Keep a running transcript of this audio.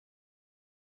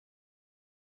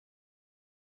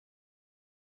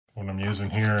What I'm using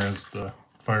here is the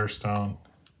Firehole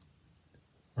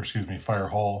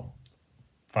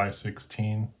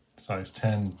 516 size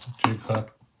 10 jig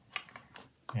hook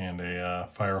and a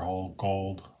Firehole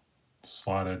gold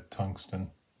slotted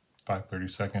tungsten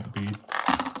 5/32 bead.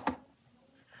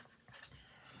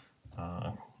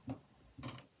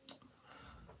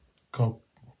 Coq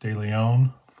De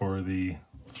Leon for the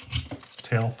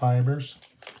tail fibers.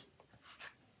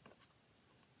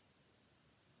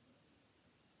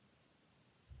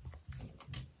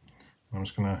 I'm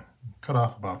just going to cut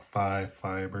off about 5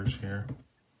 fibers here.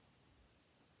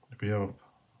 If you have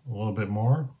a little bit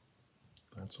more,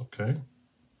 that's okay.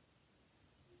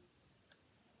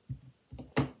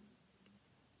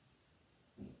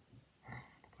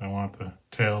 I want the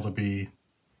tail to be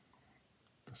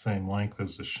the same length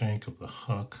as the shank of the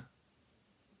hook.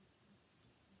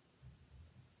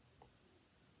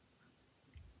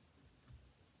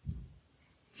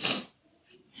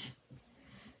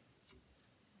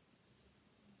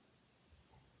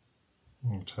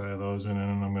 I'm tie those in,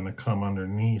 and I'm going to come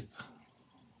underneath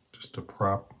just to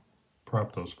prop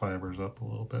those fibers up a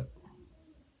little bit.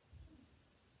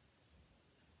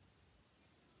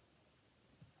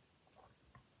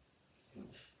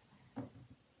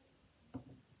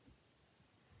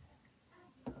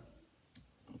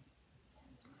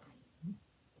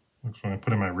 Next, when I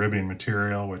put in my ribbing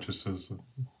material, which is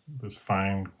this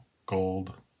fine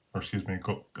gold, or excuse me,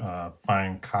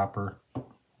 fine copper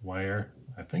wire.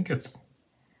 I think it's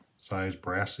size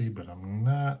brassy, but I'm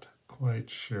not quite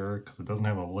sure because it doesn't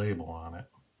have a label on it.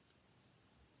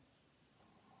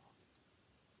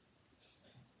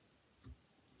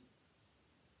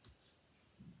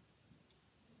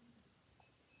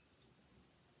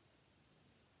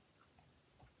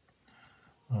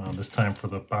 This time for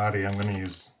the body, I'm going to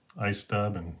use Ice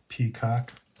Dub and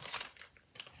Peacock.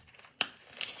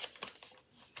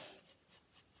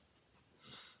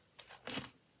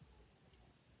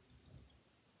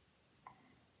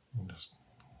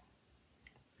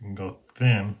 You can go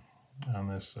thin on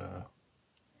this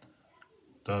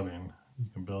dubbing. You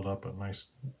can build up a nice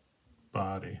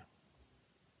body.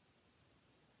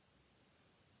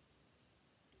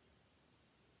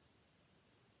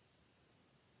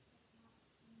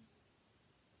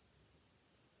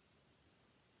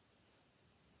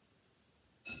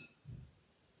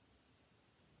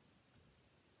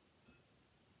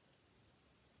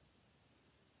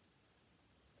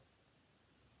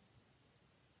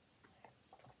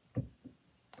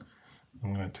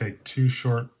 I'm going to take 2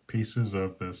 short pieces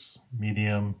of this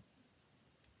medium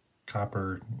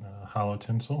copper Holo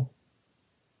Tinsel.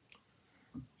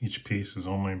 Each piece is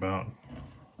only about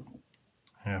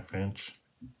 1/2 inch.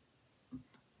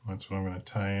 That's what I'm going to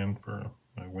tie in for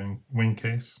my wing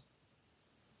case.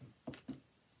 So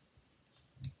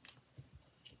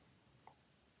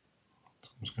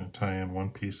I'm just going to tie in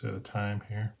 1 piece at a time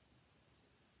here.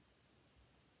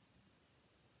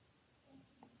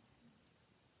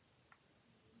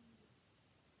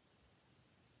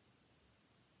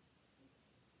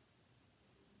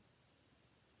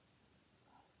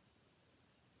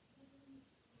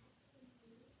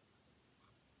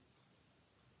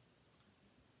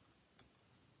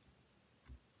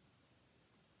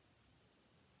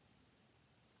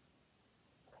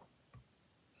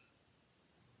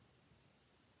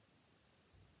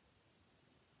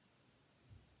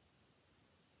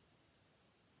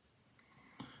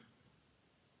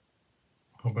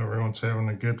 Hope everyone's having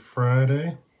a good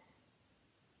Friday.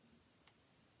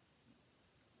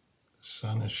 The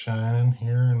sun is shining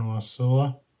here in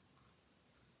Wasilla.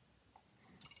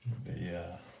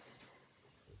 The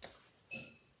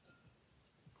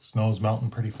snow's melting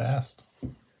pretty fast.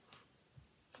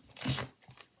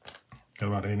 Got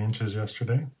about 8 inches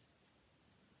yesterday,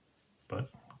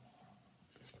 but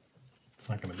it's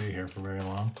not going to be here for very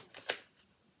long.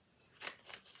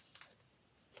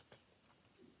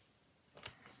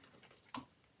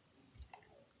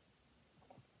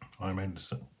 Oh, I made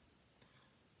this.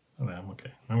 Oh,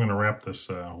 okay. I'm going to wrap this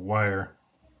wire.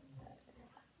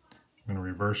 I'm going to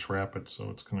reverse wrap it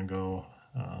so it's going to go.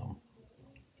 I'm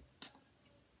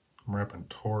wrapping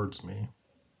towards me.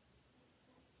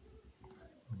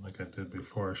 Like I did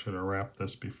before, I should have wrapped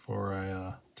this before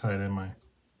I tied in my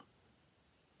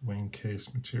wing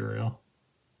case material.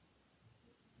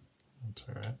 That's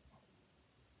all right.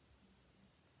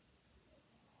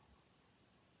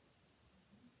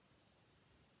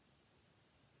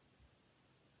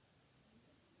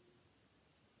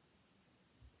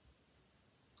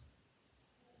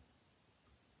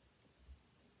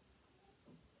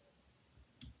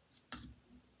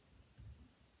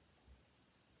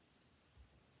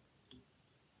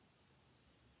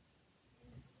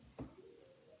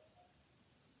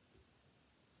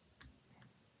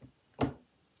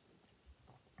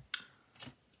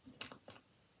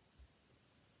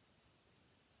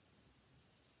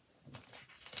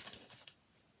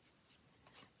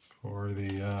 For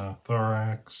the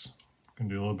thorax, going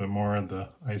to do a little bit more of the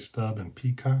ice dub and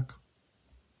peacock.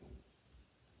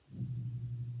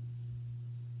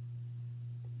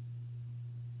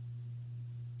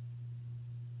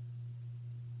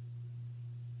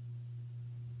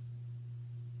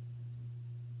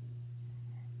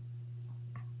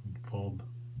 And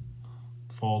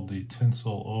fold the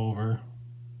tinsel over.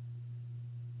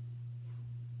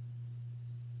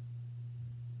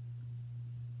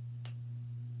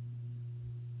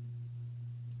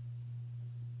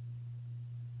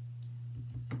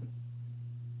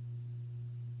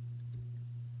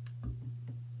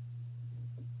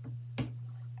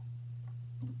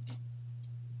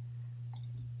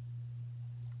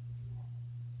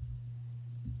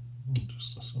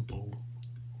 Just a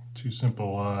two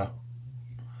simple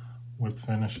whip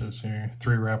finishes here,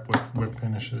 3-wrap whip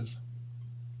finishes.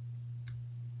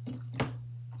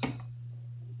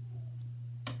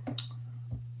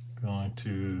 Going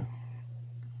to,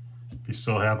 if you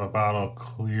still have a bottle of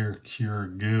clear Cure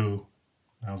Goo,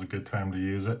 now's a good time to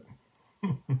use it.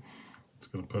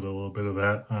 Just going to put a little bit of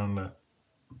that on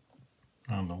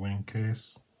the wing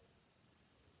case.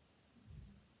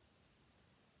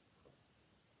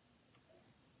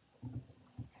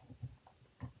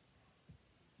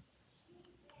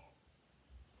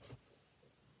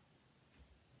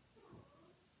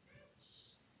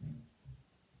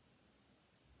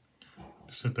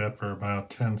 Just hit that for about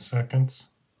 10 seconds.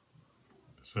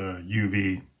 It's a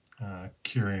UV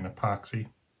curing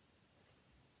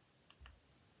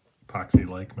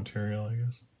epoxy-like material, I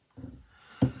guess.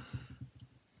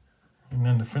 And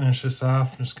then to finish this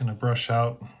off, I'm just going to brush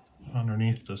out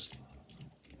underneath this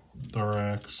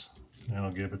thorax. And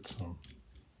that'll give it a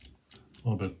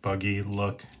little bit buggy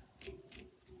look.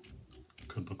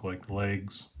 Could look like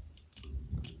legs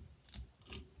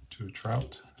to a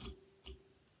trout.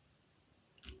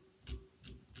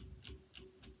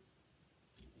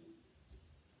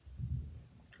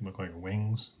 Could look like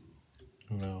wings.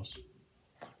 Who knows?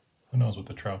 Who knows what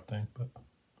the trout think, but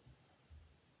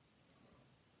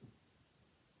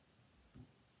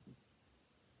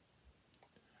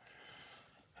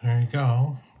there you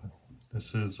go.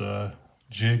 This is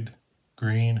Jigged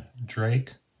green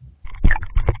drake.